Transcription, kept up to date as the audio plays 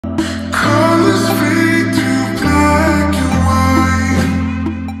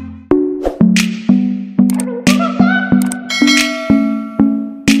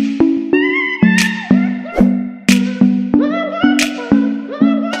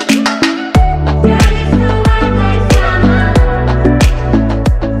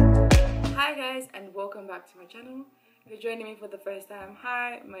joining me for the first time,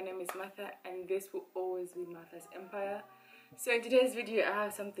 hi, my name is Martha and this will always be Martha's Empire. So in today's video I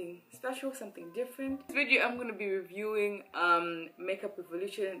have something special, something different. This video I'm going to be reviewing Makeup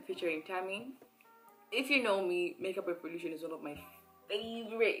Revolution featuring Tammi. If you know me, Makeup Revolution is one of my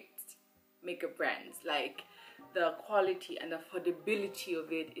favorite makeup brands. Like, the quality and affordability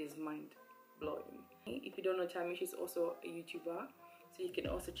of it is mind-blowing. If you don't know Tammi, she's also a YouTuber, so you can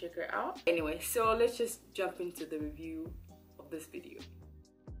also check her out. Anyway, so let's just jump into the review of this video.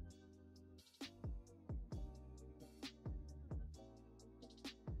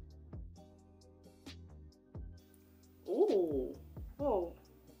 Ooh, whoa.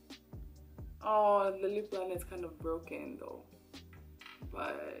 Oh, the lip liner is kind of broken though,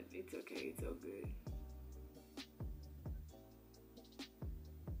 but it's okay, it's all good.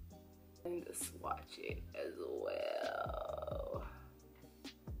 And swatch it as well.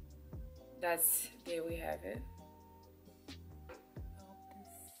 There we have it.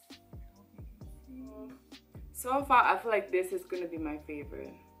 So far I feel like this is gonna be my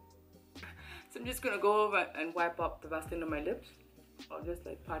favorite. So I'm just gonna go over and wipe up the Vaseline on my lips. I'll just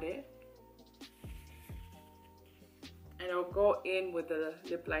like pat it. And I'll go in with the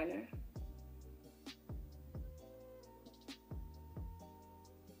lip liner.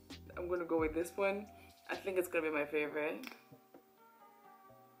 I'm gonna go with this one. I think it's gonna be my favorite.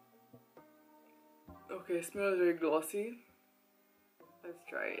 Okay, it smells very glossy. Let's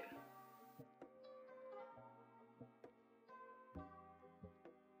try it.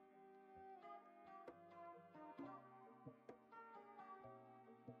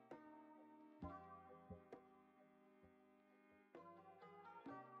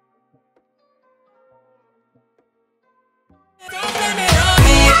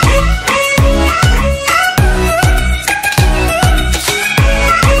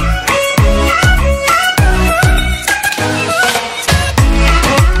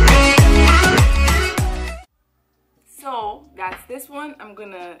 That's this one. I'm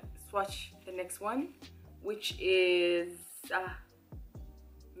gonna swatch the next one, which is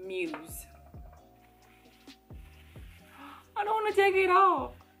Muse. I don't want to take it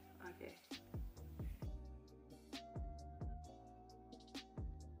off. Okay.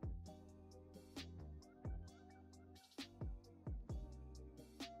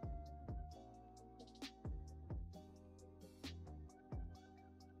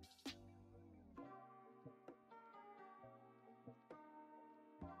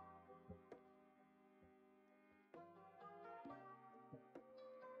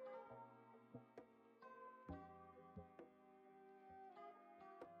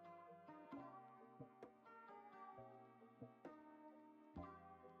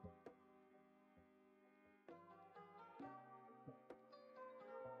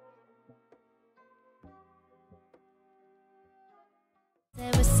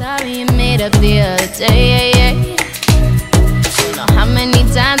 We're sorry you made up the other day, yeah, yeah. Don't know how many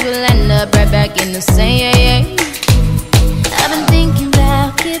times we'll end up right back in the same, yeah, yeah. I've been thinking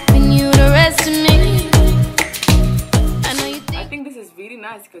about giving you the rest of me. I think this is really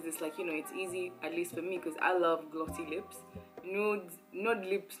nice because it's like, you know, it's easy, at least for me, because I love glossy lips. Nude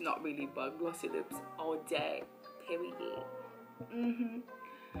lips, not really, but glossy lips all day, period.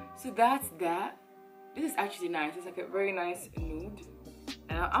 So that's that. This is actually nice. It's like a very nice nude.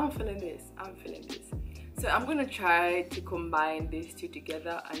 And I'm feeling this. So I'm gonna try to combine these two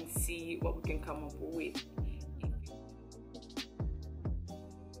together and see what we can come up with.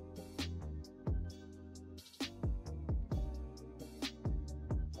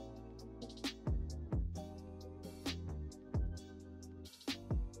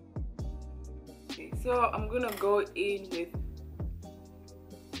 Okay, so I'm gonna go in with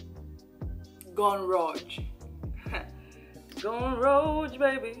Rouge. Gone Rouge,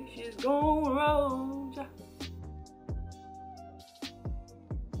 baby, she's gone Rouge.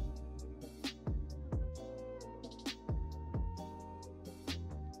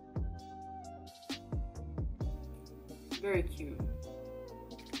 Very cute.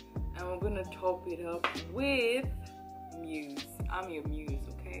 And we're gonna top it up with Muse. I'm your muse,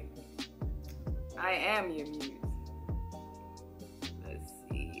 okay? I am your muse. Let's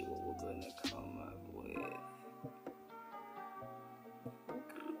see what we're gonna come up with.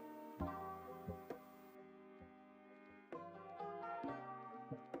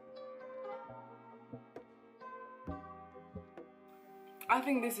 I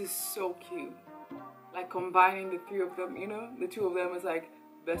think this is so cute. Like combining the three of them, you know? The two of them is like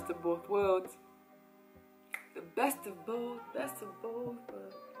best of both worlds. The best of both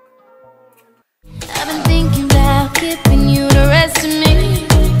worlds. I've been thinking about giving you the rest of me.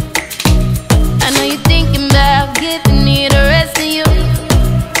 I know you're thinking about giving me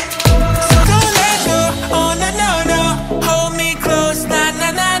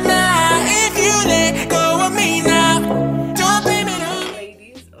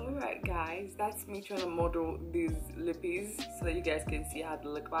model these lippies so that you guys can see how they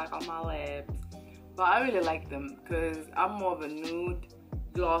look like on my lips. But I really like them because I'm more of a nude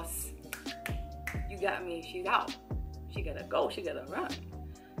gloss. You got me, she's out. She gotta go, she gotta run.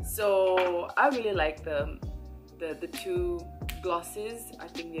 So I really like the two glosses. I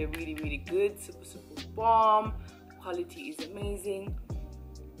think they're really good, super bomb. The quality is amazing.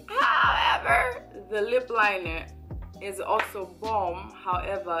 However, the lip liner is also bomb.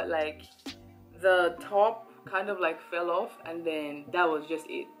 However, like the top kind of like fell off and then that was just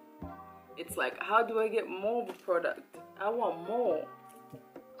it. It's like, how do I get more of the product? I want more.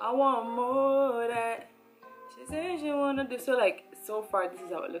 I want more of that. She said she wanna do. So like, so far this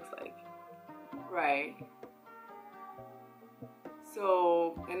is how it looks like, right?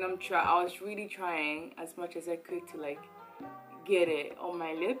 So, and I was really trying as much as I could to like get it on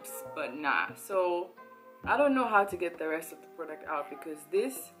my lips, but nah. So I don't know how to get the rest of the product out because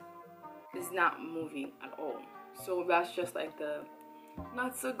this is not moving at all. So that's just like the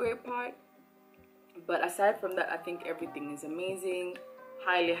not so great part. But aside from that, I think everything is amazing.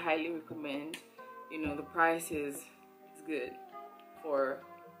 Highly recommend. You know, the price is good for,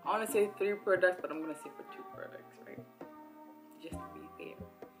 I want to say 3 products, but I'm gonna say for 2 products, right? Just to be fair.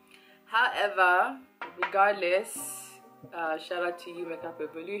 However, regardless, shout out to you, Makeup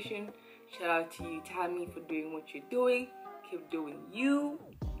Revolution. Shout out to you, Tammy, for doing what you're doing. Keep doing you.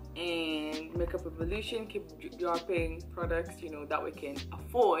 And Makeup Revolution, keep dropping products, you know, that we can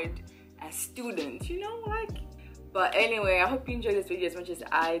afford as students, you know, like. But anyway, I hope you enjoyed this video as much as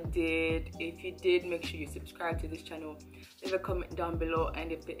I did. If you did, make sure you subscribe to this channel. Leave a comment down below.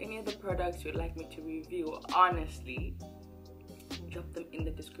 And if there are any other products you'd like me to review, honestly, drop them in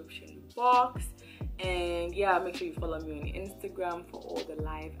the description box. And yeah, make sure you follow me on Instagram for all the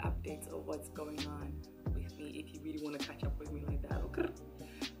live updates of what's going on with me if you really want to catch up with me like that, okay?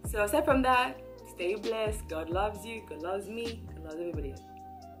 So aside from that, stay blessed. God loves you, God loves me, God loves everybody else.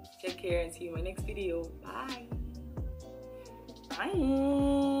 Take care and see you in my next video. Bye.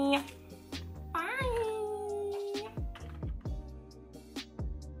 Bye.